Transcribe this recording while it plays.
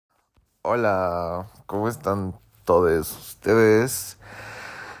Hola, ¿cómo están todos ustedes?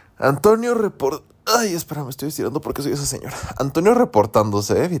 Antonio Ay, espera, me estoy estirando porque soy esa señora. Antonio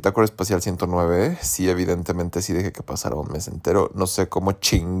reportándose, Bitácora Espacial 109. Sí, evidentemente sí dejé que pasara un mes entero. No sé cómo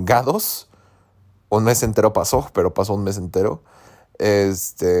chingados. Un mes entero pasó, pero pasó un mes entero.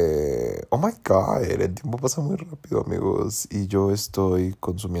 Oh my God, el tiempo pasa muy rápido, amigos. Y yo estoy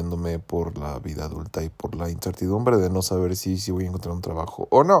consumiéndome por la vida adulta y por la incertidumbre de no saber si voy a encontrar un trabajo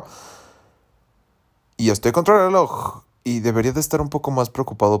o no. Y estoy contra el reloj. Y debería de estar un poco más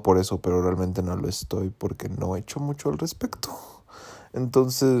preocupado por eso, pero realmente no lo estoy porque no he hecho mucho al respecto.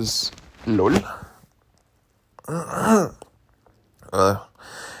 Entonces, lol. Ah,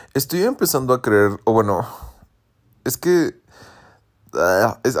 estoy empezando a creer, o bueno, es que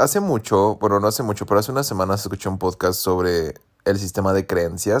hace mucho, bueno, no hace mucho, pero hace unas semanas escuché un podcast sobre el sistema de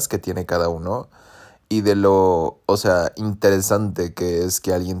creencias que tiene cada uno y de lo, o sea, interesante que es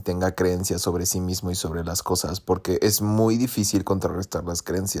que alguien tenga creencias sobre sí mismo y sobre las cosas, porque es muy difícil contrarrestar las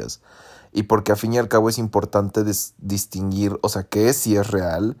creencias y porque a fin y al cabo es importante distinguir, o sea, qué es si es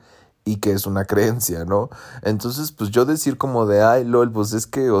real y qué es una creencia, ¿no? Entonces, pues yo decir como de, ay, lol, pues es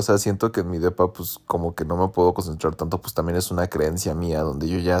que, o sea, siento que en mi depa, pues como que no me puedo concentrar tanto, pues también es una creencia mía, donde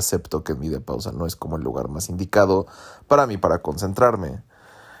yo ya acepto que en mi depa, o sea, no es como el lugar más indicado para mí para concentrarme.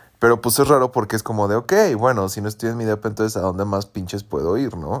 Pero pues es raro porque es como de, ok, bueno, si no estoy en mi depa, entonces ¿a dónde más pinches puedo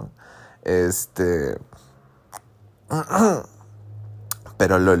ir, no? Este...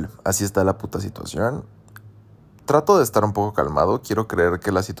 Pero lol, así está la puta situación. Trato de estar un poco calmado, quiero creer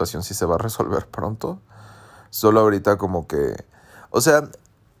que la situación sí se va a resolver pronto. Solo ahorita como que... O sea,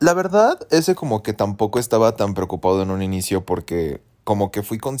 la verdad, ese como que tampoco estaba tan preocupado en un inicio porque como que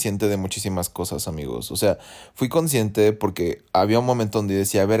fui consciente de muchísimas cosas, amigos. O sea, fui consciente porque había un momento donde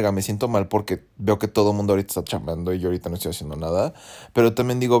decía, verga, me siento mal porque veo que todo el mundo ahorita está chambeando y yo ahorita no estoy haciendo nada. Pero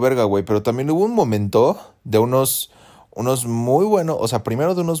también digo, verga, güey, pero también hubo un momento de unos muy buenos, o sea,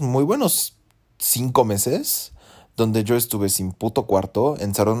 primero de unos muy buenos 5 meses donde yo estuve sin puto cuarto,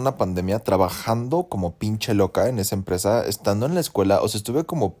 encerrado en una pandemia, trabajando como pinche loca en esa empresa, estando en la escuela, o sea, estuve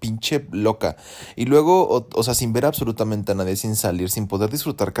como pinche loca. Y luego, o sea, sin ver absolutamente a nadie, sin salir, sin poder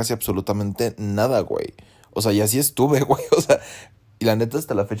disfrutar casi absolutamente nada, güey. O sea, y así estuve, güey. O sea, y la neta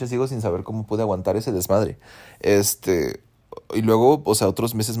hasta la fecha sigo sin saber cómo pude aguantar ese desmadre. Este... Y luego, o sea,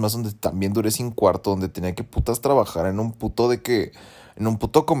 otros meses más donde también duré sin cuarto, donde tenía que putas trabajar en un puto de que en un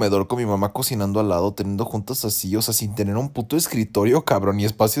puto comedor con mi mamá cocinando al lado, teniendo juntas así, o sea, sin tener un puto escritorio, cabrón, y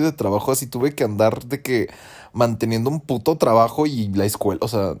espacio de trabajo, así tuve que andar de que manteniendo un puto trabajo y la escuela, o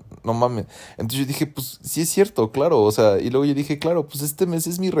sea, no mames. Entonces yo dije, pues sí es cierto, claro, o sea, y luego yo dije, claro, pues este mes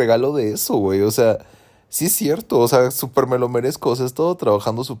es mi regalo de eso, güey, o sea, sí es cierto, o sea, súper me lo merezco, o sea, he estado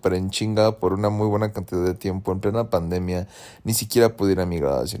trabajando súper en chinga por una muy buena cantidad de tiempo, en plena pandemia, ni siquiera pude ir a mi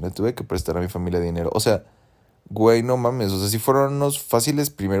graduación, le tuve que prestar a mi familia dinero, o sea... Güey, no mames, o sea, si fueron unos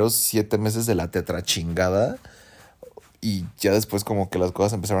fáciles primeros 7 meses de la tetra chingada y ya después como que las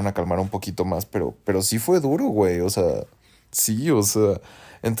cosas empezaron a calmar un poquito más, pero sí fue duro, güey, o sea, sí, o sea,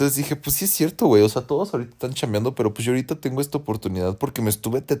 entonces dije, pues sí es cierto, güey, o sea, todos ahorita están chambeando, pero pues yo ahorita tengo esta oportunidad porque me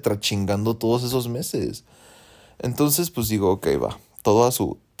estuve tetra chingando todos esos meses. Entonces, pues digo, ok, va, todo a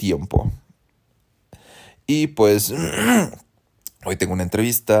su tiempo. Y pues hoy tengo una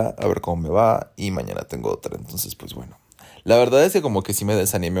entrevista, a ver cómo me va, y mañana tengo otra, entonces pues bueno. La verdad es que como que sí me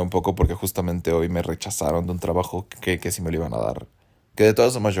desanimé un poco porque justamente hoy me rechazaron de un trabajo que sí me lo iban a dar. Que de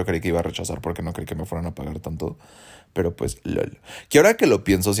todas formas yo creí que iba a rechazar porque no creí que me fueran a pagar tanto. Pero pues, lol. Que ahora que lo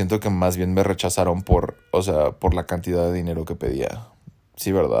pienso, siento que más bien me rechazaron por, o sea, por la cantidad de dinero que pedía.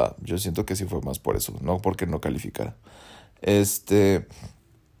 Sí, verdad. Yo siento que sí fue más por eso, no porque no calificara. Este,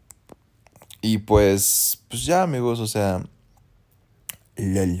 y pues ya amigos, o sea,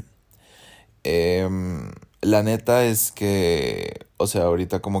 lol. La neta es que, o sea,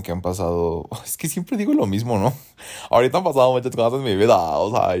 ahorita como que han pasado, es que siempre digo lo mismo, ¿no? Ahorita han pasado muchas cosas en mi vida,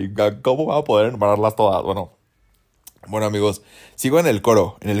 o sea, ¿y ¿cómo voy a poder enumerarlas todas? Bueno amigos, sigo en el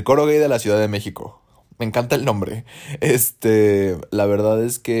coro gay de la Ciudad de México. Me encanta el nombre. La verdad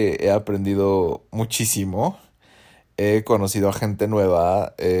es que he aprendido muchísimo. He conocido a gente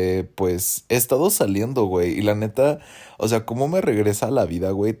nueva, pues he estado saliendo, güey. Y la neta, o sea, ¿cómo me regresa a la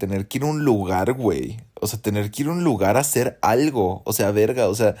vida, güey? Tener que ir a un lugar, güey. O sea, tener que ir a un lugar a hacer algo. O sea, verga,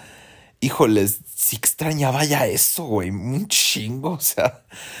 o sea, híjoles, sí extrañaba ya eso, güey. Un chingo, o sea,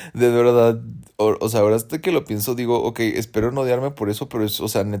 de verdad. O sea, ahora hasta que lo pienso, digo, ok, espero no odiarme por eso, pero es, o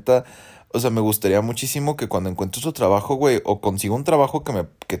sea, neta. O sea, me gustaría muchísimo que cuando encuentre otro trabajo, güey, o consiga un trabajo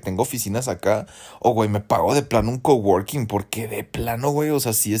que tenga oficinas acá, o, güey, me pago de plano un coworking, porque de plano, güey, o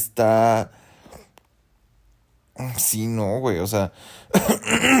sea, sí está... Sí, no, güey, o sea...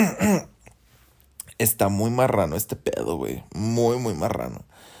 está muy marrano este pedo, güey. Muy, muy marrano.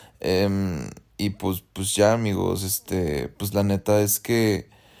 Y pues ya, amigos, pues la neta es que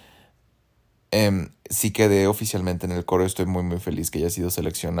sí quedé oficialmente en el coro. Estoy muy, muy feliz que haya sido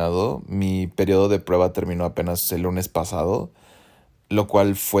seleccionado. Mi periodo de prueba terminó apenas el lunes pasado, lo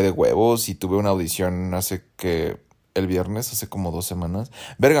cual fue de huevos y tuve una audición el viernes, hace como 2 semanas.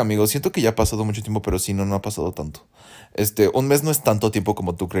 Verga, amigos, siento que ya ha pasado mucho tiempo, pero sí, no ha pasado tanto. Un mes no es tanto tiempo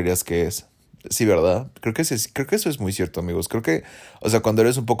como tú creerías que es. Sí, ¿verdad? Creo que eso es muy cierto, amigos. Creo que, o sea, cuando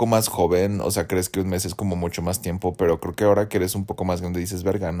eres un poco más joven, o sea, crees que un mes es como mucho más tiempo, pero creo que ahora que eres un poco más grande dices,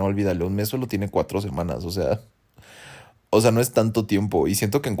 verga, no, olvídalo, un mes solo tiene 4 semanas, o sea, no es tanto tiempo. Y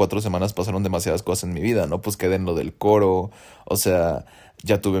siento que en 4 semanas pasaron demasiadas cosas en mi vida, ¿no? Pues quedé en lo del coro. O sea,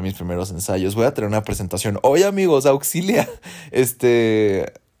 ya tuve mis primeros ensayos. Voy a tener una presentación. Oye, amigos, auxilia. Es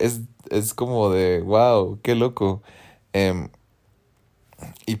como de, wow, qué loco. Em,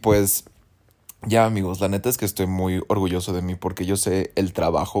 y pues, ya, amigos, la neta es que estoy muy orgulloso de mí porque yo sé el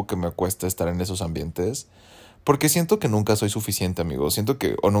trabajo que me cuesta estar en esos ambientes. Porque siento que nunca soy suficiente, amigo. Siento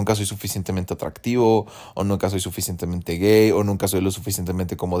que o nunca soy suficientemente atractivo, o nunca soy suficientemente gay, o nunca soy lo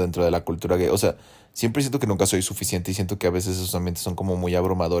suficientemente como dentro de la cultura gay. O sea, siempre siento que nunca soy suficiente y siento que a veces esos ambientes son como muy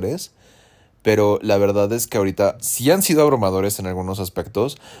abrumadores. Pero la verdad es que ahorita sí han sido abrumadores en algunos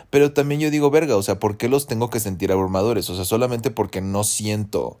aspectos, pero también yo digo, verga, o sea, ¿por qué los tengo que sentir abrumadores? O sea, solamente porque no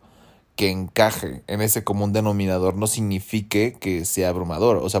siento que encaje en ese común denominador no signifique que sea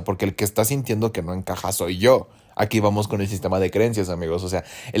abrumador. O sea, porque el que está sintiendo que no encaja soy yo. Aquí vamos con el sistema de creencias, amigos. O sea,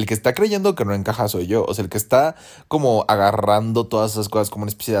 el que está creyendo que no encaja soy yo. O sea, el que está como agarrando todas esas cosas como una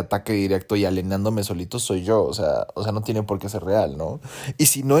especie de ataque directo y alienándome solito soy yo. O sea, no tiene por qué ser real, ¿no? Y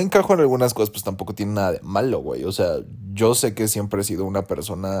si no encajo en algunas cosas, pues tampoco tiene nada de malo, güey. O sea, yo sé que siempre he sido una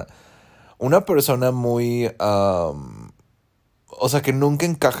persona muy, o sea, que nunca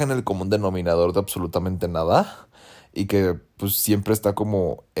encaja en el común denominador de absolutamente nada y que pues siempre está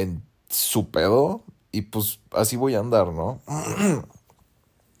como en su pedo y pues así voy a andar, ¿no?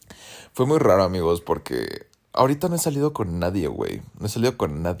 Fue muy raro, amigos, porque ahorita no he salido con nadie, güey. No he salido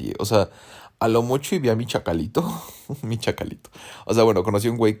con nadie. O sea, a lo mucho y vi a mi chacalito. Mi chacalito. O sea, bueno, conocí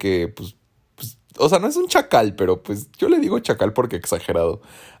a un güey que, pues, o sea, no es un chacal, pero pues yo le digo chacal porque exagerado.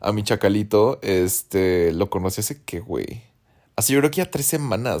 A mi chacalito, lo conocí hace qué, güey. Así yo creo que ya 3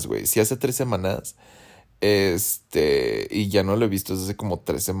 semanas, güey. Sí, hace 3 semanas. Y ya no lo he visto desde hace como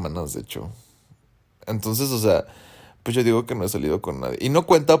 3 semanas, de hecho. Entonces, o sea, pues yo digo que no he salido con nadie. Y no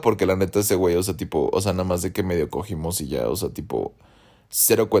cuenta porque la neta ese güey, o sea, tipo, o sea, nada más de que medio cogimos y ya, o sea, tipo,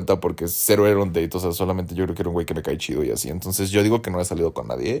 cero cuenta porque cero era un date, o sea, solamente yo creo que era un güey que me cae chido y así. Entonces yo digo que no he salido con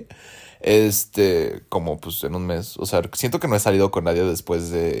nadie. Como pues en un mes. O sea, siento que no he salido con nadie después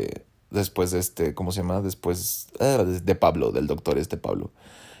de ¿cómo se llama? Después de Pablo, del doctor Pablo.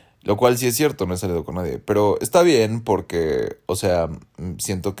 Lo cual sí es cierto, no he salido con nadie. Pero está bien porque, o sea,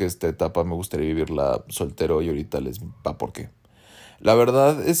 siento que esta etapa me gustaría vivirla soltero y ahorita les va por qué. La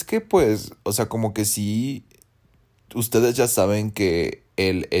verdad es que pues, o sea, como que sí, ustedes ya saben que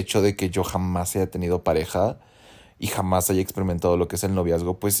el hecho de que yo jamás haya tenido pareja y jamás haya experimentado lo que es el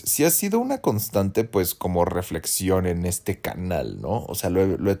noviazgo, pues sí ha sido una constante pues como reflexión en este canal, ¿no? O sea,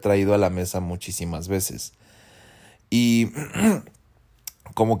 lo he traído a la mesa muchísimas veces. Y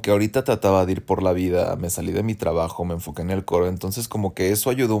como que ahorita trataba de ir por la vida, me salí de mi trabajo, me enfoqué en el coro, entonces como que eso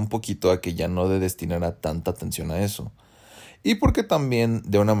ayudó un poquito a que ya no de destinara tanta atención a eso. Y porque también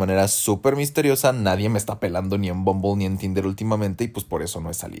de una manera súper misteriosa nadie me está pelando ni en Bumble ni en Tinder últimamente y pues por eso no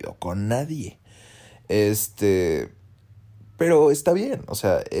he salido con nadie. Este, pero está bien, o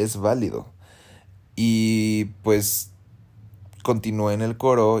sea, es válido. Y pues continué en el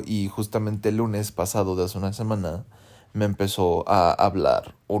coro y justamente el lunes pasado de hace una semana me empezó a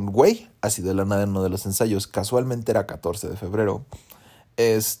hablar un güey, así de la nada en uno de los ensayos. Casualmente era 14 de febrero.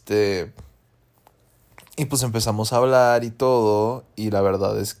 Este, y pues empezamos a hablar y todo. Y la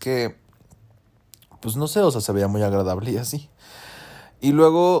verdad es que, pues no sé, o sea, se veía muy agradable y así. Y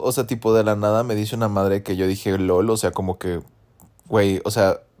luego, o sea, tipo de la nada me dice una madre que yo dije, lol, o sea, como que, güey, o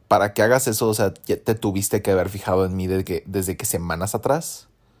sea, para que hagas eso, o sea, ya te tuviste que haber fijado en mí desde que semanas atrás.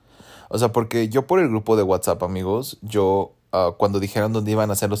 O sea, porque yo por el grupo de WhatsApp, amigos, yo cuando dijeron dónde iban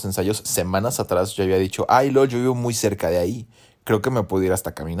a hacer los ensayos, semanas atrás yo había dicho, ay, lol, yo vivo muy cerca de ahí. Creo que me puedo ir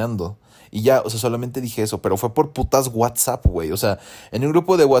hasta caminando. Y ya, o sea, solamente dije eso, pero fue por putas WhatsApp, güey. O sea, en un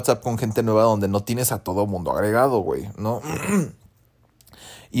grupo de WhatsApp con gente nueva donde no tienes a todo mundo agregado, güey, ¿no?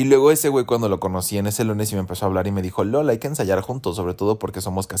 Y luego ese güey cuando lo conocí en ese lunes y me empezó a hablar y me dijo, lol, hay que ensayar juntos, sobre todo porque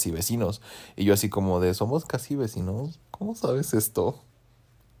somos casi vecinos. Y yo así como de, ¿somos casi vecinos? ¿Cómo sabes esto?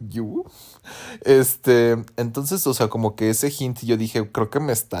 You. Entonces, o sea, como que ese hint yo dije, creo que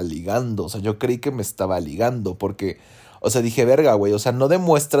me está ligando. O sea, yo creí que me estaba ligando porque, o sea, dije, verga, güey, o sea, no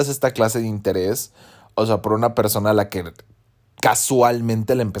demuestras esta clase de interés, o sea, por una persona a la que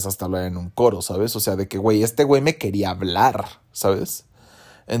casualmente le empezaste a hablar en un coro, ¿sabes? O sea, de que, güey, este güey me quería hablar, ¿sabes?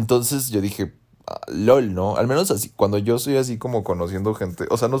 Entonces yo dije, lol, ¿no? Al menos así, cuando yo soy así como conociendo gente,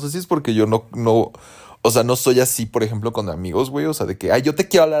 o sea, no sé si es porque yo o sea, no soy así, por ejemplo, con amigos, güey, o sea, de que, ay, yo te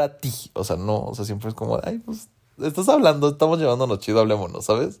quiero hablar a ti, o sea, no, o sea, siempre es como, ay, pues, estás hablando, estamos llevándonos chido, hablémonos,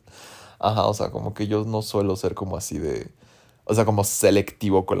 ¿sabes? Ajá, o sea, como que yo no suelo ser como así de, o sea, como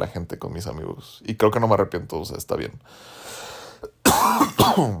selectivo con la gente, con mis amigos, y creo que no me arrepiento, o sea, está bien.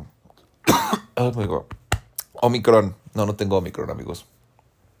 Oh my God. Omicron, no, no tengo Omicron, amigos,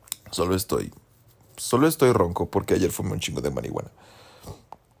 solo estoy Solo estoy ronco porque ayer fumé un chingo de marihuana.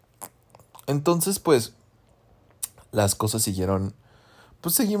 Entonces, pues, las cosas siguieron.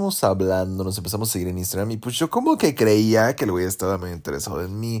 Pues seguimos hablando, nos empezamos a seguir en Instagram. Y pues yo como que creía que el güey estaba muy interesado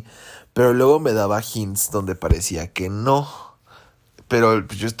en mí. Pero luego me daba hints donde parecía que no. Pero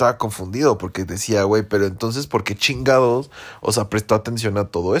pues, yo estaba confundido porque decía, güey, pero entonces, ¿por qué chingados? O sea, prestó atención a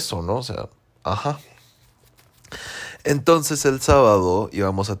todo eso, ¿no? O sea, ajá. Entonces el sábado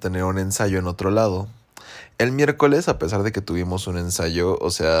íbamos a tener un ensayo en otro lado. El miércoles, a pesar de que tuvimos un ensayo,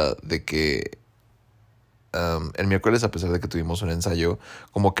 o sea, de que el miércoles, a pesar de que tuvimos un ensayo,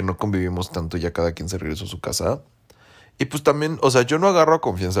 como que no convivimos tanto, ya cada quien se regresó a su casa. Y pues también, o sea, yo no agarro a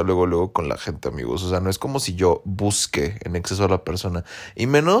confianza luego con la gente, amigos. O sea, no es como si yo busque en exceso a la persona. Y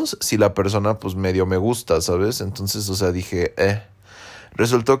menos si la persona, pues medio me gusta, ¿sabes? Entonces, o sea, dije,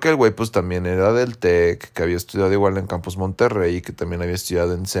 Resultó que el güey, pues también era del TEC, que había estudiado igual en Campus Monterrey, y que también había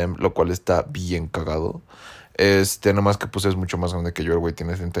estudiado en SEM, lo cual está bien cagado. Nomás que pues es mucho más grande que yo, el güey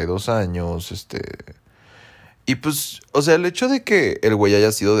tiene 32 años, Y pues, o sea, el hecho de que el güey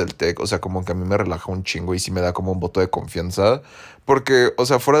haya sido del TEC, o sea, como que a mí me relaja un chingo y sí me da como un voto de confianza. Porque, o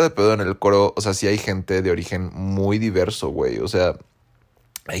sea, fuera de pedo en el coro, o sea, sí hay gente de origen muy diverso, güey. O sea,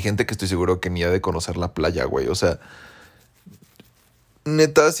 hay gente que estoy seguro que ni ha de conocer la playa, güey. O sea,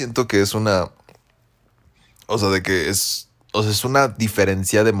 neta siento que es una... O sea, de que es... O sea, es una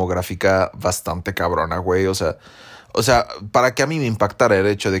diferencia demográfica bastante cabrona, güey. O sea, para que a mí me impactara el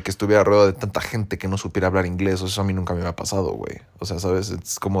hecho de que estuviera rodeado de tanta gente que no supiera hablar inglés, eso a mí nunca me ha pasado, güey. O sea, ¿sabes?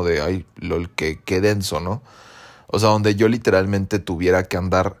 Es como de, ay, lol, qué denso, ¿no? O sea, donde yo literalmente tuviera que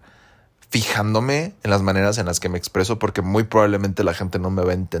andar fijándome en las maneras en las que me expreso porque muy probablemente la gente no me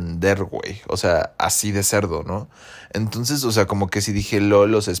va a entender, güey. O sea, así de cerdo, ¿no? Entonces, o sea, como que si dije,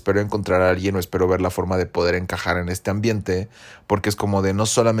 lol, o sea, espero encontrar a alguien o espero ver la forma de poder encajar en este ambiente, porque es como de no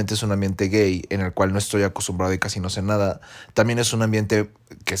solamente es un ambiente gay en el cual no estoy acostumbrado y casi no sé nada, también es un ambiente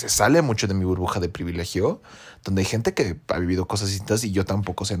que se sale mucho de mi burbuja de privilegio, donde hay gente que ha vivido cosas distintas y yo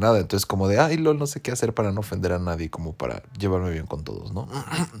tampoco sé nada. Entonces, como de, ay, lol, no sé qué hacer para no ofender a nadie, como para llevarme bien con todos, ¿no?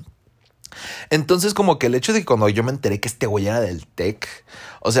 Entonces, como que el hecho de que cuando yo me enteré que este güey era del TEC,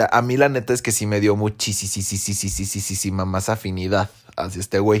 o sea, a mí la neta es que sí me dio muchísima más afinidad hacia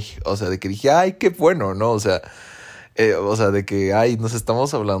este güey. O sea, de que dije, ay, qué bueno, ¿no? O sea, de que, ay, nos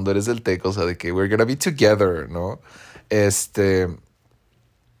estamos hablando, eres del TEC, o sea, de que we're gonna be together, ¿no? Este,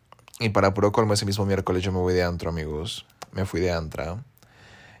 y para puro colmo, ese mismo miércoles yo me voy de antro, amigos. Me fui de antra.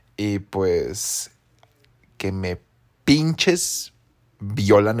 Y pues, que me pinches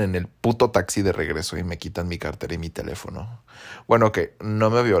violan en el puto taxi de regreso y me quitan mi cartera y mi teléfono. Bueno, que no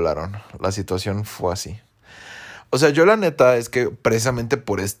me violaron. La situación fue así. O sea, yo la neta es que precisamente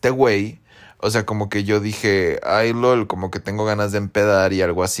por este güey, o sea, como que yo dije, ay, lol, como que tengo ganas de empedar y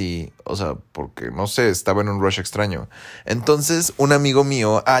algo así. O sea, porque no sé, estaba en un rush extraño. Entonces, un amigo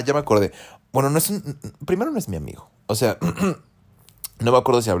mío, ya me acordé. Bueno, primero no es mi amigo. O sea, no me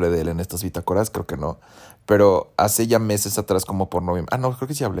acuerdo si hablé de él en estas bitácoras, creo que no. Pero hace ya meses atrás, como por noviembre. No, creo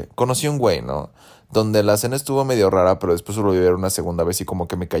que sí hablé. Conocí un güey, ¿no? Donde la cena estuvo medio rara, pero después lo vi ver una segunda vez y como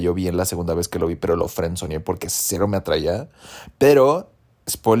que me cayó bien la segunda vez que lo vi, pero lo friendzoneé porque cero me atraía. Pero,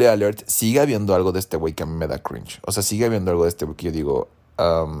 spoiler alert, sigue habiendo algo de este güey que a mí me da cringe. O sea, sigue habiendo algo de este güey que yo digo,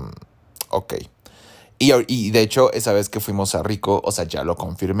 ok. Y de hecho, esa vez que fuimos a Rico, o sea, ya lo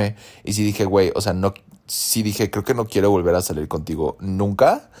confirmé. Y sí dije, güey, o sea, no, sí dije, creo que no quiero volver a salir contigo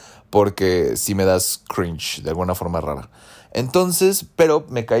nunca, porque sí me das cringe de alguna forma rara. Entonces, pero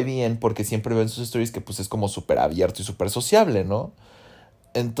me cae bien porque siempre veo en sus stories que pues es como súper abierto y súper sociable, ¿no?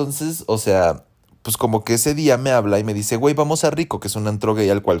 Entonces, o sea, pues como que ese día me habla y me dice, güey, vamos a Rico, que es un antro gay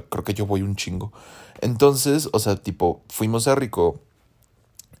al cual creo que yo voy un chingo. Entonces, o sea, tipo, fuimos a Rico.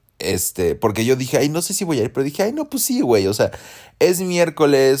 Porque yo dije, ay, no sé si voy a ir, pero dije, ay, no, pues sí, güey, o sea, es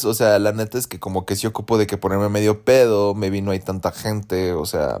miércoles, o sea, la neta es que como que sí ocupo de que ponerme medio pedo, me vino hay tanta gente, o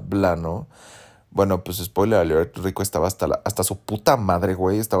sea, bla, ¿no? Bueno, pues spoiler alert, Rico estaba hasta su puta madre,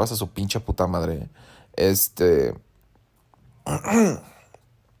 güey, estaba hasta su pinche puta madre, este,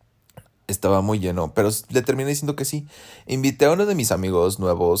 estaba muy lleno, pero le terminé diciendo que sí. Invité a uno de mis amigos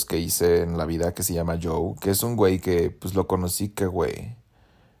nuevos que hice en la vida, que se llama Joe, que es un güey que, pues, lo conocí, que güey.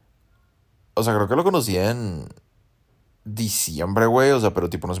 O sea, creo que lo conocí en diciembre, güey. O sea, pero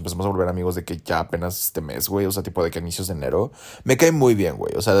tipo nos empezamos a volver amigos de que ya apenas este mes, güey. O sea, tipo de que a inicios de enero. Me cae muy bien,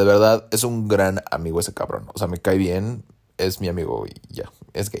 güey. O sea, de verdad es un gran amigo ese cabrón. O sea, me cae bien. Es mi amigo y ya.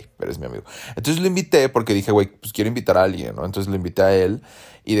 Es gay, pero es mi amigo. Entonces lo invité porque dije, güey, pues quiero invitar a alguien, ¿no? Entonces lo invité a él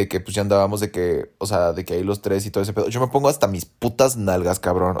y de que pues ya andábamos de que, o sea, de que ahí los tres y todo ese pedo. Yo me pongo hasta mis putas nalgas,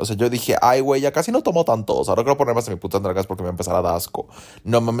 cabrón. O sea, yo dije, ay, güey, ya casi no tomo tanto. O sea, ahora quiero ponerme hasta mis putas nalgas porque me va a empezar a dar asco.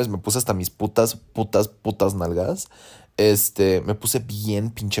 No mames, me puse hasta mis putas nalgas. Me puse bien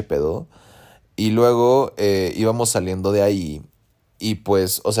pinche pedo. Y luego íbamos saliendo de ahí. Y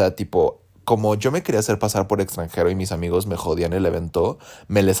pues, o sea, tipo, como yo me quería hacer pasar por extranjero y mis amigos me jodían el evento,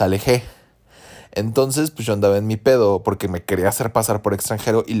 me les alejé. Entonces, pues yo andaba en mi pedo porque me quería hacer pasar por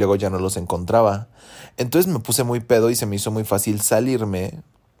extranjero y luego ya no los encontraba. Entonces me puse muy pedo y se me hizo muy fácil salirme.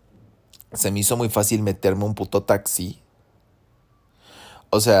 Se me hizo muy fácil meterme un puto taxi.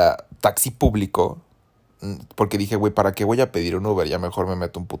 O sea, taxi público. Porque dije, güey, ¿para qué voy a pedir un Uber? Ya mejor me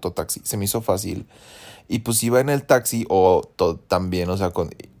meto un puto taxi. Se me hizo fácil. Y pues iba en el taxi o también, o sea,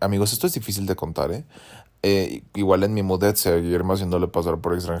 amigos, esto es difícil de contar, ¿eh? Igual en mi mood de seguirme haciéndole pasar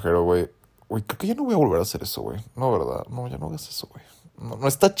por extranjero, güey. Güey, creo que ya no voy a volver a hacer eso, güey. No, ¿verdad? No, ya no hagas eso, güey. No, no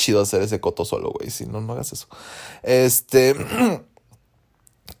está chido hacer ese coto solo, güey. Si no, no hagas eso. Este...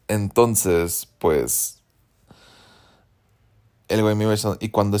 Entonces, pues... El güey me iba echando... Y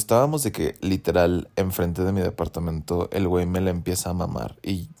cuando estábamos de que literal enfrente de mi departamento, el güey me la empieza a mamar.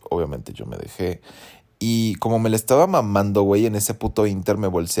 Y obviamente yo me dejé. Y como me la estaba mamando, güey, en ese puto Inter me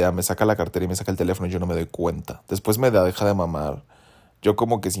bolsea, me saca la cartera y me saca el teléfono y yo no me doy cuenta. Después me deja de mamar. Yo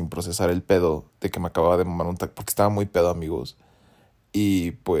como que sin procesar el pedo de que me acababa de mamar un tac, porque estaba muy pedo, amigos.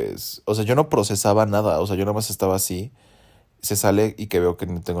 Y pues, o sea, yo no procesaba nada, o sea, yo nada más estaba así. Se sale y que veo que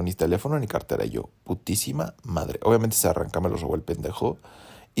no tengo ni teléfono ni cartera. Y yo, putísima madre. Obviamente se arranca, me lo robó el pendejo.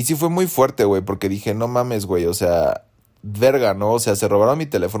 Y sí fue muy fuerte, güey, porque dije, no mames, güey, o sea, verga, ¿no? O sea, se robaron mi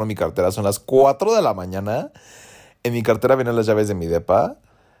teléfono, mi cartera, son las 4 de la mañana. En mi cartera vienen las llaves de mi depa.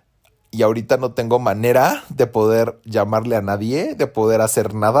 Y ahorita no tengo manera de poder llamarle a nadie, de poder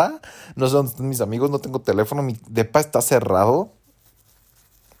hacer nada. No sé dónde están mis amigos, no tengo teléfono, mi depa está cerrado.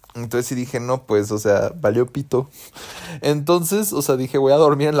 Entonces sí dije, no, pues, o sea, valió pito. Entonces, o sea, dije, voy a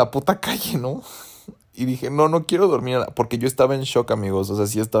dormir en la puta calle, ¿no? Y dije, no, no quiero dormir porque yo estaba en shock, amigos. O sea,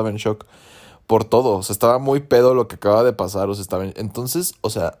 sí estaba en shock por todo. O sea, estaba muy pedo lo que acaba de pasar. O sea, Entonces, o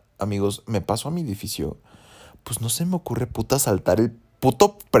sea, amigos, me paso a mi edificio. Pues no se me ocurre puta saltar el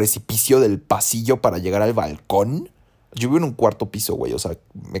puto precipicio del pasillo para llegar al balcón. Yo vivo en un cuarto piso, güey. O sea,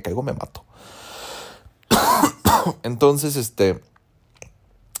 me caigo, me mato. Entonces,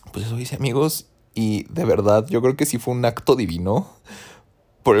 pues eso hice, amigos. Y de verdad, yo creo que sí fue un acto divino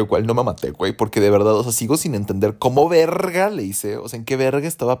por el cual no me maté, güey. Porque de verdad, o sea, sigo sin entender cómo verga le hice. O sea, en qué verga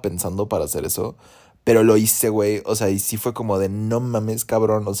estaba pensando para hacer eso. Pero lo hice, güey. O sea, y sí fue como de no mames,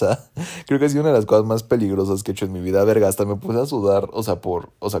 cabrón. O sea, creo que ha sido una de las cosas más peligrosas que he hecho en mi vida. Verga, hasta me puse a sudar. O sea,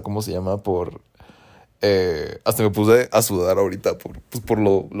 ¿cómo se llama? Hasta me puse a sudar ahorita por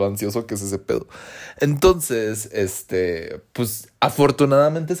lo ansioso que es ese pedo. Entonces, pues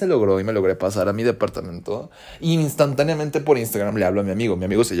afortunadamente se logró y me logré pasar a mi departamento. Y instantáneamente por Instagram le hablo a mi amigo. Mi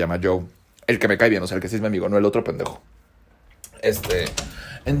amigo se llama Joe. El que me cae bien, o sea, el que sí es mi amigo, no el otro pendejo.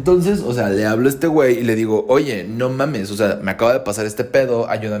 Entonces, o sea, le hablo a este güey y le digo, oye, no mames, o sea, me acaba de pasar este pedo,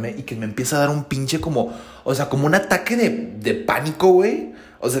 ayúdame. Y que me empieza a dar un pinche como, o sea, como un ataque de pánico, güey.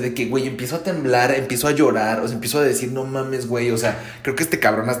 O sea, de que, güey, empiezo a temblar, empiezo a llorar, o sea, empiezo a decir, no mames, güey, o sea, creo que este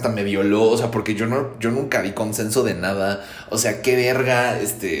cabrón hasta me violó, o sea, porque yo nunca di consenso de nada, o sea, qué verga,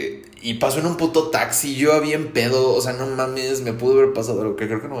 y pasó en un puto taxi, yo bien pedo, o sea, no mames, me pudo haber pasado algo, que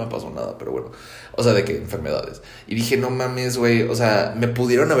creo que no me pasó nada, pero bueno, o sea, de que enfermedades, y dije, no mames, güey, o sea, me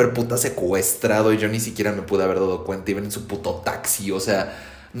pudieron haber puta secuestrado y yo ni siquiera me pude haber dado cuenta, iban en su puto taxi, o sea...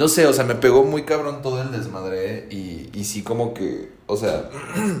 No sé, o sea, me pegó muy cabrón todo el desmadre y sí como que, o sea,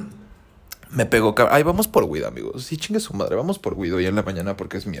 me pegó cabrón. Ay, vamos por weed, amigos. Sí, chingue su madre, vamos por weed hoy en la mañana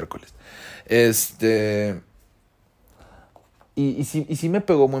porque es miércoles. Y sí me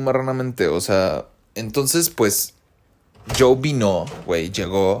pegó muy marranamente, o sea, entonces pues Joe vino, güey,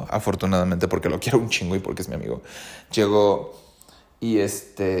 llegó, afortunadamente porque lo quiero un chingo y porque es mi amigo. Llegó Y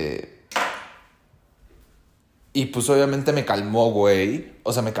Y pues obviamente me calmó, güey.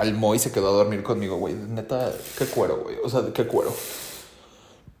 O sea, me calmó y se quedó a dormir conmigo, güey. Neta, qué cuero, güey. O sea, qué cuero.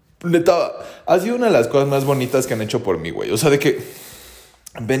 Neta, ha sido una de las cosas más bonitas que han hecho por mí, güey. O sea, de que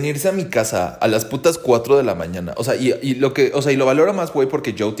venirse a mi casa a las putas 4 de la mañana. O sea, y lo que, o sea, y lo valoro más, güey,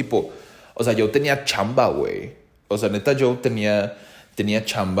 porque yo, tipo, o sea, yo tenía chamba, güey. O sea, neta, yo tenía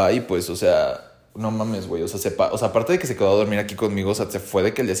chamba y pues, o sea, no mames, güey. O sea, aparte de que se quedó a dormir aquí conmigo, o sea, se fue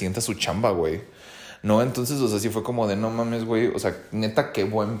de que el día siguiente a su chamba, güey. No, entonces, o sea, sí fue como de no mames, güey. O sea, neta, qué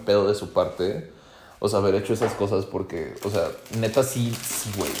buen pedo de su parte. O sea, haber hecho esas cosas porque, o sea, neta sí,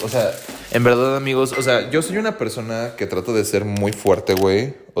 güey. O sea, en verdad, amigos, o sea, yo soy una persona que trato de ser muy fuerte,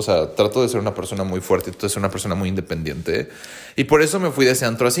 güey. O sea, trato de ser una persona muy fuerte y trato de ser una persona muy independiente. Y por eso me fui de ese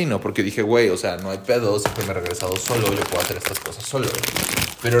antro así, ¿no? Porque dije, güey, o sea, no hay pedo, siempre me he regresado solo, yo puedo hacer estas cosas solo.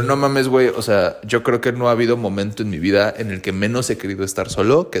 Pero no mames, güey, o sea, yo creo que no ha habido momento en mi vida en el que menos he querido estar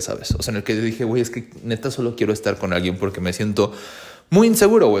solo que, ¿sabes? O sea, en el que dije, güey, es que neta solo quiero estar con alguien porque me siento muy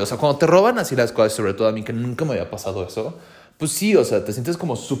inseguro, güey. O sea, cuando te roban así las cosas, sobre todo a mí que nunca me había pasado eso, pues sí, o sea, te sientes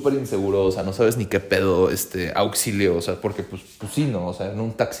como súper inseguro, o sea, no sabes ni qué pedo, auxilio, o sea, porque pues sí, ¿no? O sea, en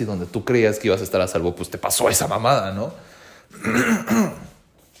un taxi donde tú creías que ibas a estar a salvo, pues te pasó esa mamada, ¿no?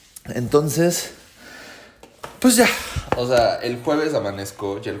 Entonces, pues ya, o sea, el jueves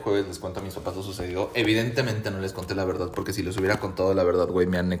amanezco, ya el jueves les cuento a mis papás lo sucedido. Evidentemente no les conté la verdad, porque si les hubiera contado la verdad, güey,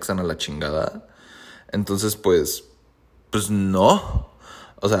 me anexan a la chingada. Entonces, pues no.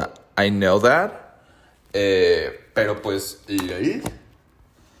 O sea, I know that. Pero pues, lol.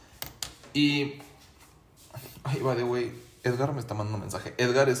 Y, ay, vale, güey, Edgar me está mandando un mensaje.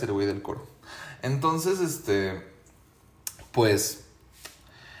 Edgar es el güey del coro. Entonces, pues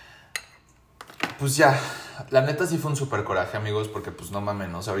ya, la neta sí fue un súper coraje, amigos, porque pues no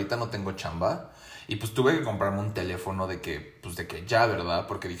mames, o sea, ahorita no tengo chamba. Y pues tuve que comprarme un teléfono de que ya, ¿verdad?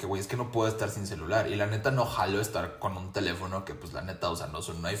 Porque dije, güey, es que no puedo estar sin celular. Y la neta no jalo estar con un teléfono que pues la neta, o sea, no es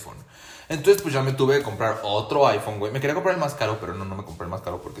un iPhone. Entonces pues ya me tuve que comprar otro iPhone, güey. Me quería comprar el más caro, pero no me compré el más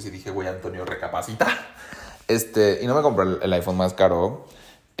caro porque sí dije, güey, Antonio, recapacita. Y no me compré el iPhone más caro.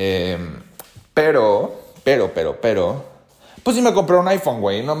 Pero, pues sí me compré un iPhone,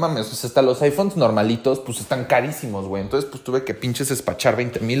 güey. No mames, o sea, hasta los iPhones normalitos, pues están carísimos, güey. Entonces, pues tuve que pinches despachar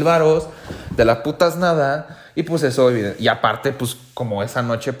 20,000 varos de la putas nada. Y pues eso, y aparte, pues como esa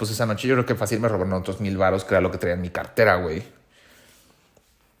noche yo creo que fácil me robaron otros 1,000 varos, que era lo que traía en mi cartera, güey.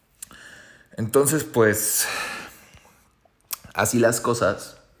 Entonces, pues, así las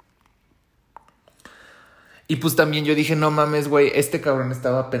cosas. Y pues también yo dije, no mames, güey, este cabrón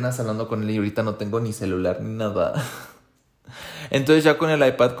estaba apenas hablando con él y ahorita no tengo ni celular ni nada. Entonces ya con el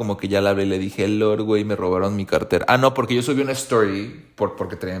iPad como que ya la hablé y le dije, Lord, güey, me robaron mi cartera. Ah, no, porque yo subí una story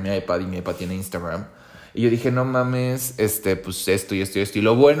porque traía mi iPad y mi iPad tiene Instagram. Y yo dije, no mames, pues esto y esto y esto. Y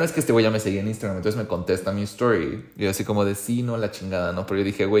lo bueno es que este güey ya me seguía en Instagram. Entonces me contesta mi story. Y yo así como de, sí, no, la chingada, ¿no? Pero yo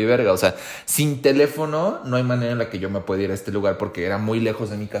dije, güey, verga, o sea, sin teléfono no hay manera en la que yo me pueda ir a este lugar porque era muy lejos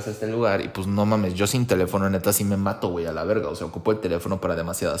de mi casa este lugar. Y pues no mames, yo sin teléfono neta sí me mato, güey, a la verga. O sea, ocupo el teléfono para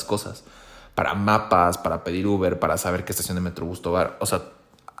demasiadas cosas. Para mapas, para pedir Uber, para saber qué estación de Metrobús tomar. O sea,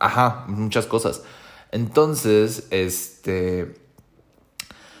 ajá, muchas cosas. Entonces,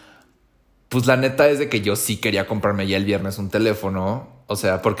 pues la neta es de que yo sí quería comprarme ya el viernes un teléfono. O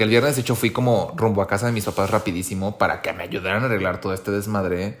sea, porque el viernes de hecho fui como rumbo a casa de mis papás rapidísimo para que me ayudaran a arreglar todo este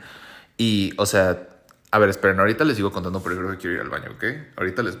desmadre. Y, o sea, a ver, esperen, ahorita les sigo contando, pero yo creo que quiero ir al baño, ¿ok?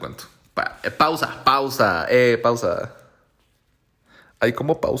 Ahorita les cuento. Pausa. Ay,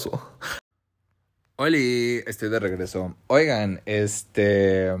 ¿cómo pauso? Oli, estoy de regreso. Oigan,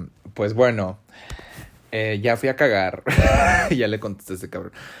 pues bueno, ya fui a cagar. Ya le contesté a ese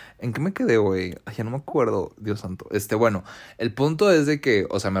cabrón. ¿En qué me quedé, güey? Ay, ya no me acuerdo, Dios santo. Bueno, el punto es de que,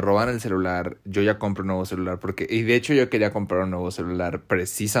 o sea, me roban el celular. Yo ya compré un nuevo celular y de hecho yo quería comprar un nuevo celular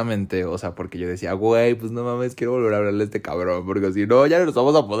precisamente, o sea, porque yo decía, güey, pues no mames, quiero volver a hablarle a este cabrón, porque si no, ya no nos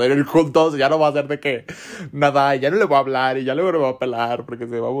vamos a poder ir juntos, ya no va a hacer de qué, nada, ya no le voy a hablar y ya luego le voy a pelar porque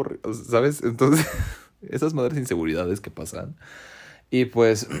se va a aburrir, o sea, ¿sabes? Entonces, esas madres inseguridades que pasan. Y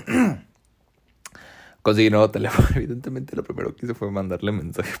pues conseguí nuevo teléfono. Evidentemente lo primero que hice fue mandarle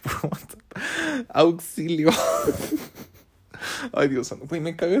mensaje por WhatsApp. Auxilio. Ay, Dios santo. Güey,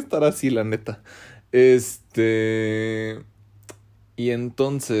 me caga estar así, la neta. Y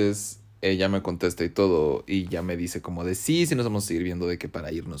entonces ella me contesta y todo. Y ya me dice como de sí nos vamos a seguir viendo de que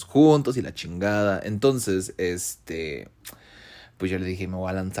para irnos juntos y la chingada. Entonces, pues yo le dije, me voy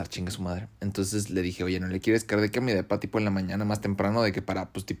a lanzar, chingue su madre. Entonces le dije, oye, ¿no le quieres caer de que a mi depa tipo en la mañana más temprano? De que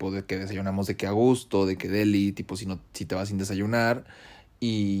para, pues tipo, de que desayunamos de que a gusto, de que deli, tipo, si te vas sin desayunar.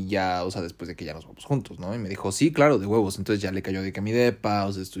 Y ya, o sea, después de que ya nos vamos juntos, ¿no? Y me dijo, sí, claro, de huevos. Entonces ya le cayó de que mi depa,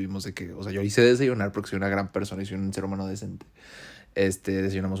 o sea, estuvimos de que, o sea, yo hice desayunar porque soy una gran persona y soy un ser humano decente.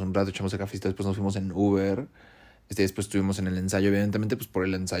 Desayunamos un rato, echamos el cafecito, después nos fuimos en Uber. Después estuvimos en el ensayo, evidentemente, pues por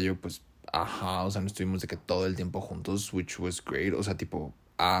el ensayo, pues, ajá, o sea, no estuvimos de que todo el tiempo juntos, which was great, o sea, tipo,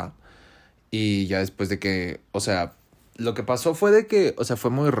 y ya después de que, o sea, lo que pasó fue de que, o sea,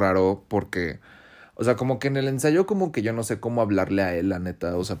 fue muy raro porque, o sea, como que en el ensayo como que yo no sé cómo hablarle a él, la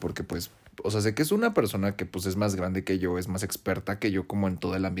neta, o sea, porque pues, o sea, sé que es una persona que pues es más grande que yo, es más experta que yo como en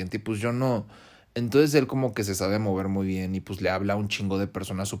todo el ambiente y pues yo no. Entonces él como que se sabe mover muy bien y pues le habla a un chingo de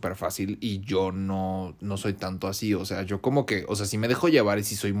personas súper fácil y yo no soy tanto así, o sea, yo como que, o sea, sí me dejo llevar y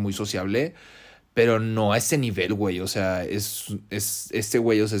sí soy muy sociable, pero no a ese nivel, güey. O sea, este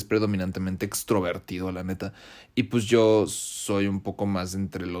güey, o sea, es predominantemente extrovertido, la neta. Y pues yo soy un poco más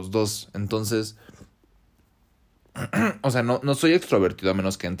entre los dos. Entonces, o sea, no soy extrovertido a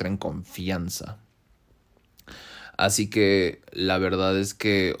menos que entre en confianza. Así que la verdad es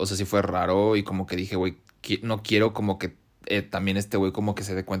que, o sea, sí fue raro y como que dije, güey, no quiero como que también este güey como que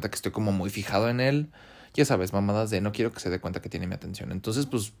se dé cuenta que estoy como muy fijado en él. Ya sabes, mamadas de no quiero que se dé cuenta que tiene mi atención. Entonces,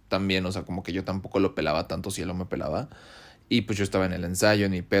 pues también, o sea, como que yo tampoco lo pelaba tanto si él no me pelaba. Y pues yo estaba en el ensayo,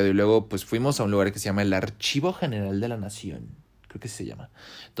 en mi pedo. Y luego, pues fuimos a un lugar que se llama el Archivo General de la Nación. Creo que así se llama.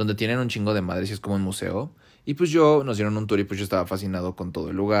 Donde tienen un chingo de madres y es como un museo. Y pues nos dieron un tour y pues yo estaba fascinado con todo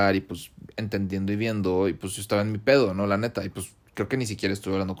el lugar y pues entendiendo y viendo. Y pues yo estaba en mi pedo, ¿no? La neta. Y pues creo que ni siquiera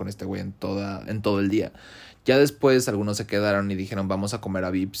estuve hablando con este güey en todo el día. Ya después algunos se quedaron y dijeron vamos a comer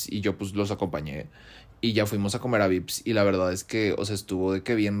a Vips y yo pues los acompañé. Y ya fuimos a comer a Vips y la verdad es que, o sea, estuvo de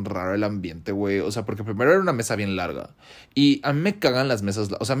que bien raro el ambiente, güey. O sea, porque primero era una mesa bien larga. Y a mí me cagan las mesas,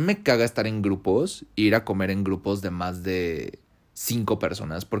 o sea, me caga estar en grupos, ir a comer en grupos de más de 5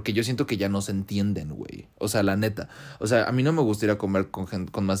 personas, porque yo siento que ya no se entienden, güey. O sea, la neta. O sea, a mí no me gusta ir a comer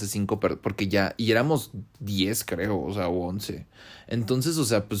con más de 5 personas, porque ya, y éramos 10 creo, o sea, o 11. Entonces, o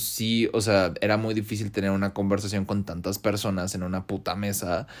sea, pues sí, o sea, era muy difícil tener una conversación con tantas personas en una puta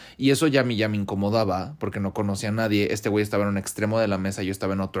mesa. Y eso ya a mí ya me incomodaba, porque no conocía a nadie. Este güey estaba en un extremo de la mesa, yo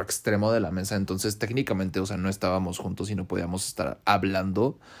estaba en otro extremo de la mesa. Entonces, técnicamente, o sea, no estábamos juntos y no podíamos estar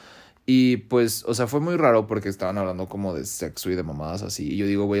hablando. Y pues, o sea, fue muy raro porque estaban hablando como de sexo y de mamadas así. Y yo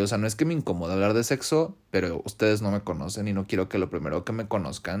digo, güey, o sea, no es que me incomode hablar de sexo, pero ustedes no me conocen y no quiero que lo primero que me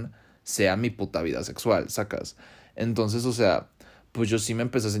conozcan sea mi puta vida sexual, ¿sacas? Entonces, o sea, pues yo sí me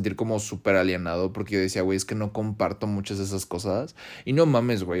empecé a sentir como súper alienado porque yo decía, güey, es que no comparto muchas de esas cosas. Y no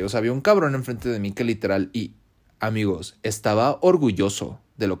mames, güey, o sea, había un cabrón enfrente de mí que literal, y amigos, estaba orgulloso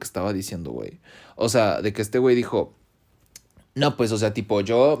de lo que estaba diciendo, güey. O sea, de que este güey dijo... No, pues, o sea, tipo,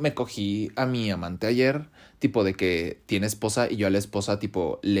 yo me cogí a mi amante ayer, tipo de que tiene esposa y yo a la esposa,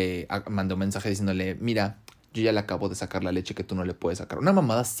 tipo, mandé un mensaje diciéndole, mira, yo ya le acabo de sacar la leche que tú no le puedes sacar. Una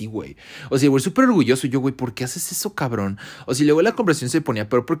mamada así, güey. O sea, güey, súper orgulloso. Y yo, güey, ¿por qué haces eso, cabrón? O sea, luego la conversación se ponía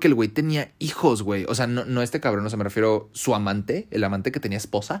peor porque el güey tenía hijos, güey. O sea, no este cabrón, o sea, me refiero a su amante, el amante que tenía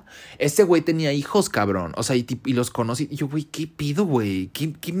esposa. Ese güey tenía hijos, cabrón. O sea, y los conocí. Y yo, güey, ¿qué pido, güey?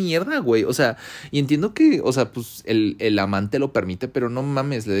 ¿Qué mierda, güey? O sea, y entiendo que, o sea, pues el amante lo permite, pero no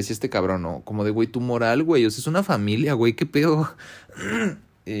mames, le decía este cabrón, ¿no? Como de, güey, tu moral, güey. O sea, es una familia, güey, qué pedo.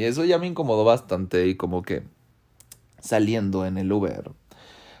 Y eso ya me incomodó bastante y como que saliendo en el Uber,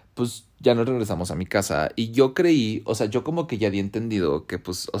 pues ya nos regresamos a mi casa y yo creí, o sea, yo como que ya había entendido que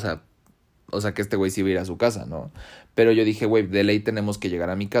pues, o sea que este güey sí iba a ir a su casa, ¿no? Pero yo dije, güey, de ley tenemos que llegar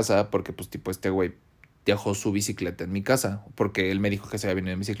a mi casa porque pues tipo este güey dejó su bicicleta en mi casa, porque él me dijo que se había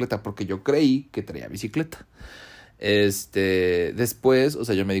venido en bicicleta, porque yo creí que traía bicicleta. Después, o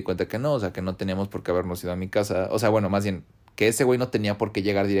sea, yo me di cuenta que no, o sea, que no teníamos por qué habernos ido a mi casa, o sea, bueno, más bien, que ese güey no tenía por qué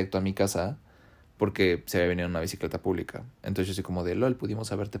llegar directo a mi casa, porque se había venido en una bicicleta pública. Entonces yo soy como de, lol,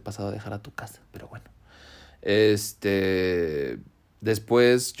 pudimos haberte pasado a dejar a tu casa, pero bueno.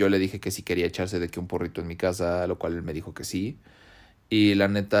 Después yo le dije que si quería echarse de que un porrito en mi casa, lo cual él me dijo que sí. Y la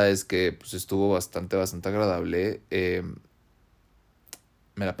neta es que pues estuvo bastante agradable.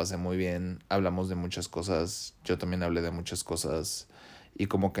 Me la pasé muy bien, hablamos de muchas cosas, yo también hablé de muchas cosas y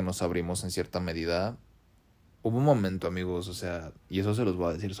como que nos abrimos en cierta medida. Hubo un momento, amigos, o sea, y eso se los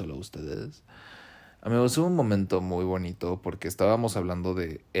voy a decir solo a ustedes. Amigos, hubo un momento muy bonito porque estábamos hablando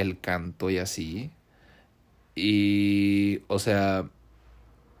de el canto y así. Y, o sea,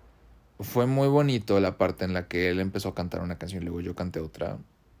 fue muy bonito la parte en la que él empezó a cantar una canción y luego yo canté otra.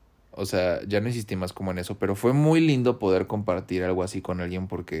 O sea, ya no insistí más como en eso, pero fue muy lindo poder compartir algo así con alguien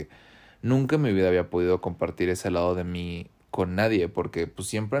porque nunca en mi vida había podido compartir ese lado de mí con nadie, porque pues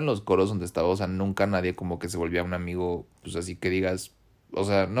siempre en los coros donde estaba, o sea, nunca nadie como que se volvía un amigo, pues así que digas, o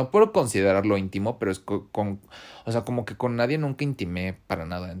sea, no puedo considerarlo íntimo, pero es o sea, como que con nadie nunca intimé para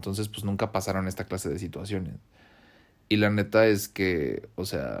nada. Entonces, pues nunca pasaron esta clase de situaciones. Y la neta es que, o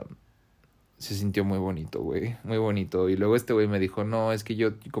sea, se sintió muy bonito, güey, muy bonito. Y luego este güey me dijo, no, es que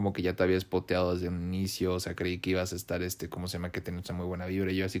yo como que ya te había espoteado desde un inicio, o sea, creí que ibas a estar, ¿cómo se llama? Que tenías una muy buena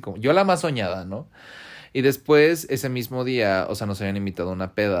vibra. Y yo así como, yo la más soñada, ¿no? Y después, ese mismo día, o sea, nos habían invitado a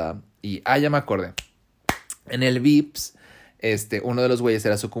una peda. Y, ya me acordé. En el Vips, uno de los güeyes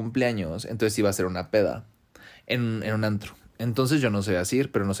era su cumpleaños, entonces iba a ser una peda en un antro. Entonces yo no sé así,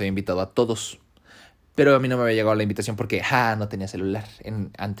 pero nos había invitado a todos. Pero a mí no me había llegado la invitación porque, no tenía celular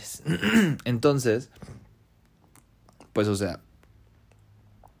antes. Entonces, pues, o sea,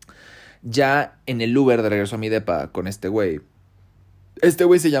 ya en el Uber de regreso a mi depa con este güey. Este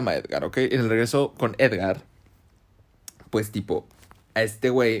güey se llama Edgar, ¿ok? En el regreso con Edgar, pues tipo, a este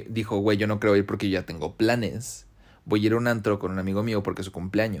güey dijo, güey, yo no creo ir porque yo ya tengo planes. Voy a ir a un antro con un amigo mío porque es su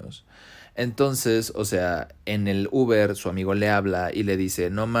cumpleaños. Entonces, o sea, en el Uber su amigo le habla y le dice,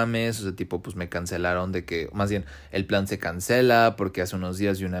 no mames, o sea, tipo, pues me cancelaron de que, más bien, el plan se cancela porque hace unos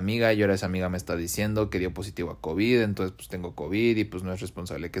días vi una amiga y ahora esa amiga me está diciendo que dio positivo a COVID, entonces pues tengo COVID y pues no es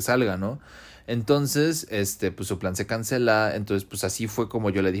responsable que salga, ¿no? Entonces, pues su plan se cancela, entonces pues así fue como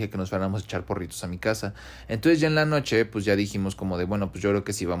yo le dije que nos fuéramos a echar porritos a mi casa. Entonces ya en la noche, pues ya dijimos como de, bueno, pues yo creo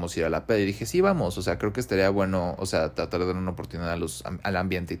que sí vamos a ir a la peda. Y dije, sí, vamos, o sea, creo que estaría bueno, o sea, tratar de dar una oportunidad al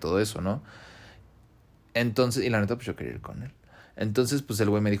ambiente y todo eso, ¿no? Entonces, y la neta, pues yo quería ir con él. Entonces, pues el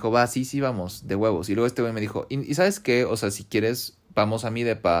güey me dijo, va, sí, sí, vamos, de huevos. Y luego este güey me dijo, ¿y sabes qué? O sea, si quieres, vamos a mi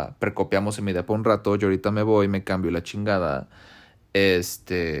depa, precopiamos en mi depa un rato, yo ahorita me voy, me cambio la chingada,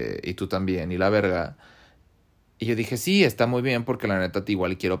 y tú también, y la verga. Y yo dije, sí, está muy bien porque la neta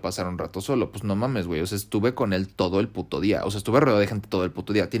igual quiero pasar un rato solo. Pues no mames, güey. O sea, estuve con él todo el puto día. O sea, estuve rodeado de gente todo el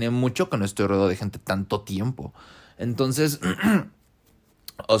puto día. Tiene mucho que no estoy rodeado de gente tanto tiempo. Entonces,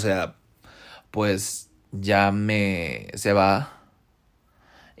 o sea, pues ya se va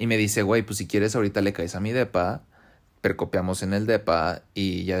y me dice, güey, pues si quieres ahorita le caes a mi depa, percopiamos en el depa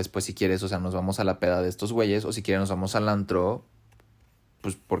y ya después si quieres, o sea, nos vamos a la peda de estos güeyes o si quieres nos vamos al antro,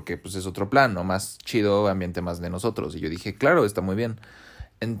 pues porque pues es otro plan, ¿no? Más chido, ambiente más de nosotros. Y yo dije, claro, está muy bien.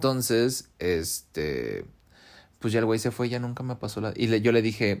 Entonces, pues ya el güey se fue, ya nunca me pasó la... yo le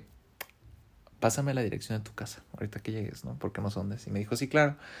dije, pásame la dirección de tu casa, ahorita que llegues, ¿no? Porque no sé dónde es. Y me dijo, sí,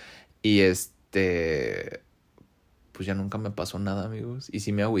 claro. Y pues ya nunca me pasó nada, amigos. Y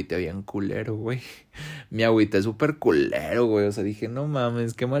sí me agüité bien culero, güey. Me agüité súper culero, güey. O sea, dije, no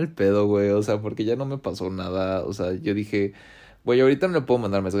mames, qué mal pedo, güey. O sea, porque ya no me pasó nada. O sea, yo dije, güey, ahorita no le puedo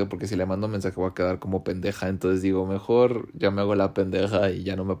mandar mensaje porque si le mando mensaje voy a quedar como pendeja. Entonces digo, mejor ya me hago la pendeja y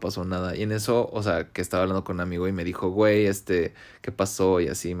ya no me pasó nada. Y en eso, o sea, que estaba hablando con un amigo y me dijo, güey, ¿qué pasó? Y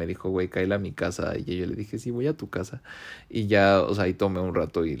así me dijo, güey, cáele a mi casa. Y yo le dije, sí, voy a tu casa. Y ya, o sea, ahí tomé un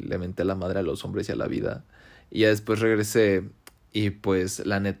rato y le menté la madre a los hombres y a la vida. Y ya después regresé y pues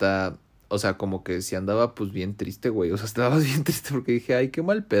la neta, o sea, como que si andaba pues bien triste, güey. O sea, estaba bien triste porque dije, ay, qué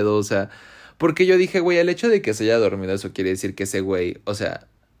mal pedo, o sea, porque yo dije, güey, el hecho de que se haya dormido, eso quiere decir que ese güey, o sea,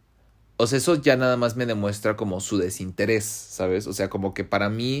 eso ya nada más me demuestra como su desinterés, ¿sabes? O sea, como que para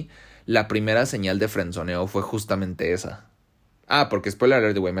mí la primera señal de frenzoneo fue justamente esa. Porque spoiler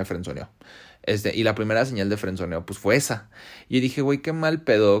alert, güey, me frenzoneó. Y la primera señal de frenzoneo, pues fue esa. Y yo dije, güey, qué mal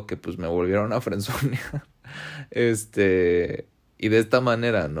pedo que pues me volvieron a frenzonear. Y de esta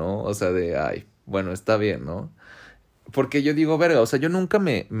manera, ¿no? O sea, ay, bueno, está bien, ¿no? Porque yo digo, verga, o sea, yo nunca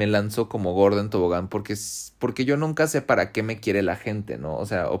me lanzo como gordo en tobogán porque yo nunca sé para qué me quiere la gente, ¿no? O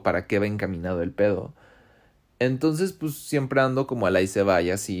sea, o para qué va encaminado el pedo. Entonces, pues siempre ando como a la y se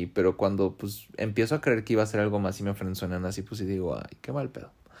vaya, así, pero cuando pues empiezo a creer que iba a ser algo más y me frenzonean así, pues y digo, ay, qué mal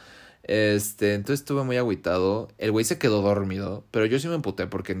pedo. Entonces estuve muy agüitado. El güey se quedó dormido, pero yo sí me emputé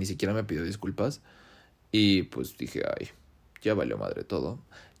porque ni siquiera me pidió disculpas. Y pues dije, ay, ya valió madre todo.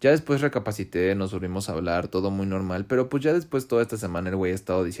 Ya después recapacité, nos volvimos a hablar, todo muy normal. Pero pues ya después toda esta semana el güey ha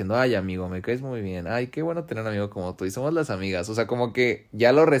estado diciendo, ay amigo, me caes muy bien. Ay, qué bueno tener un amigo como tú. Y somos las amigas. O sea, como que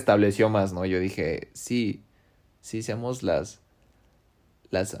ya lo restableció más, ¿no? Yo dije, sí, sí, seamos las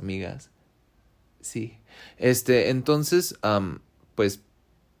amigas. Sí. Entonces, pues,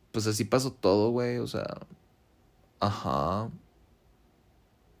 pues así pasó todo, güey. O sea, ajá.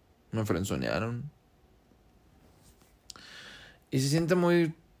 Me frenzonearon. Y se siente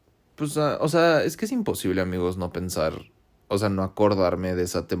muy, pues, o sea, es que es imposible, amigos, no pensar, o sea, no acordarme de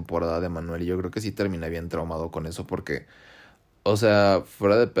esa temporada de Manuel. Y yo creo que sí terminé bien traumado con eso porque, o sea,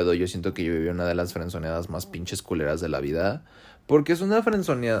 fuera de pedo, yo siento que yo viví una de las frenzoneadas más pinches culeras de la vida. Porque es una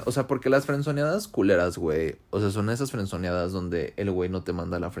frenzoneada, o sea, porque las frenzoneadas culeras, güey, o sea, son esas frenzoneadas donde el güey no te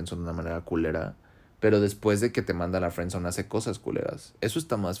manda la frenzone de una manera culera. pero después de que te manda a la friendzone hace cosas culeras. Eso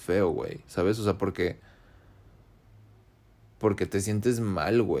está más feo, güey, ¿sabes? O sea, porque te sientes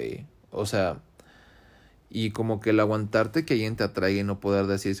mal, güey. O sea, y como que el aguantarte que alguien te atraiga y no poder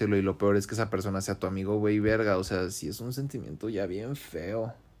decírselo, y lo peor es que esa persona sea tu amigo, güey, verga. O sea, sí es un sentimiento ya bien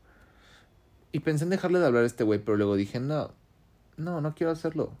feo. Y pensé en dejarle de hablar a este güey, pero luego dije, no quiero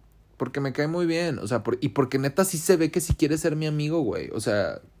hacerlo. Porque me cae muy bien, o sea, y porque neta sí se ve que sí quiere ser mi amigo, güey. O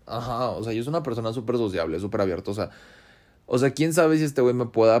sea, ajá, o sea, yo soy una persona súper sociable, súper abierta, o sea, quién sabe si este güey me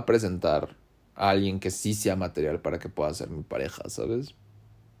pueda presentar a alguien que sí sea material para que pueda ser mi pareja, ¿sabes?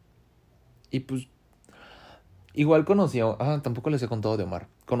 Y pues, igual tampoco les he contado de Omar.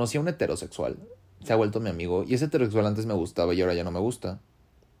 Conocí a un heterosexual, se ha vuelto mi amigo, y ese heterosexual antes me gustaba y ahora ya no me gusta.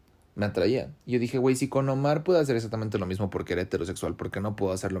 Me atraía. Y yo dije, güey, si con Omar puedo hacer exactamente lo mismo porque era heterosexual, ¿por qué no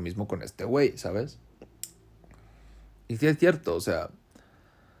puedo hacer lo mismo con este güey, ¿sabes? Y sí es cierto, o sea,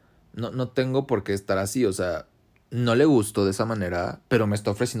 no tengo por qué estar así, o sea, no le gusto de esa manera, pero me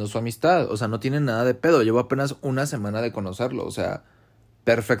está ofreciendo su amistad, o sea, no tiene nada de pedo, llevo apenas una semana de conocerlo, o sea,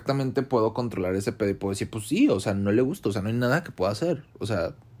 perfectamente puedo controlar ese pedo y puedo decir, pues sí, o sea, no le gusta, o sea, no hay nada que pueda hacer, o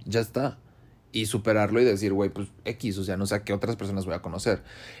sea, ya está. Y superarlo y decir, güey, pues X, o sea, no sé a qué otras personas voy a conocer.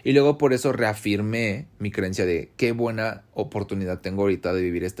 Y luego por eso reafirmé mi creencia de qué buena oportunidad tengo ahorita de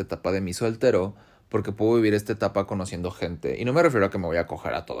vivir esta etapa de mi soltero, porque puedo vivir esta etapa conociendo gente. Y no me refiero a que me voy a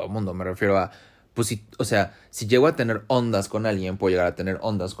coger a todo el mundo, me refiero a, pues si, o sea, si llego a tener ondas con alguien, puedo llegar a tener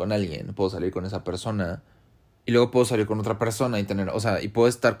ondas con alguien, puedo salir con esa persona. Y luego puedo salir con otra persona y tener, o sea, y puedo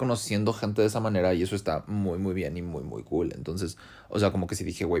estar conociendo gente de esa manera y eso está muy, muy bien y muy, muy cool. Entonces, o sea, como que si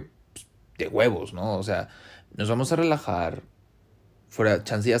dije, güey, de huevos, ¿no? O sea, nos vamos a relajar. Fuera,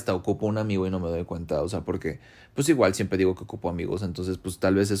 chance y hasta ocupo un amigo y no me doy cuenta, o sea, porque, pues igual siempre digo que ocupo amigos, entonces, pues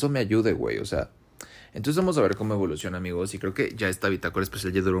tal vez eso me ayude, güey, o sea. Entonces vamos a ver cómo evoluciona, amigos, y creo que ya esta bitácora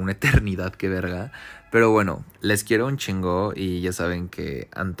especial ya duró una eternidad, qué verga. Pero bueno, les quiero un chingo y ya saben que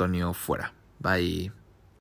Antonio fuera. Bye.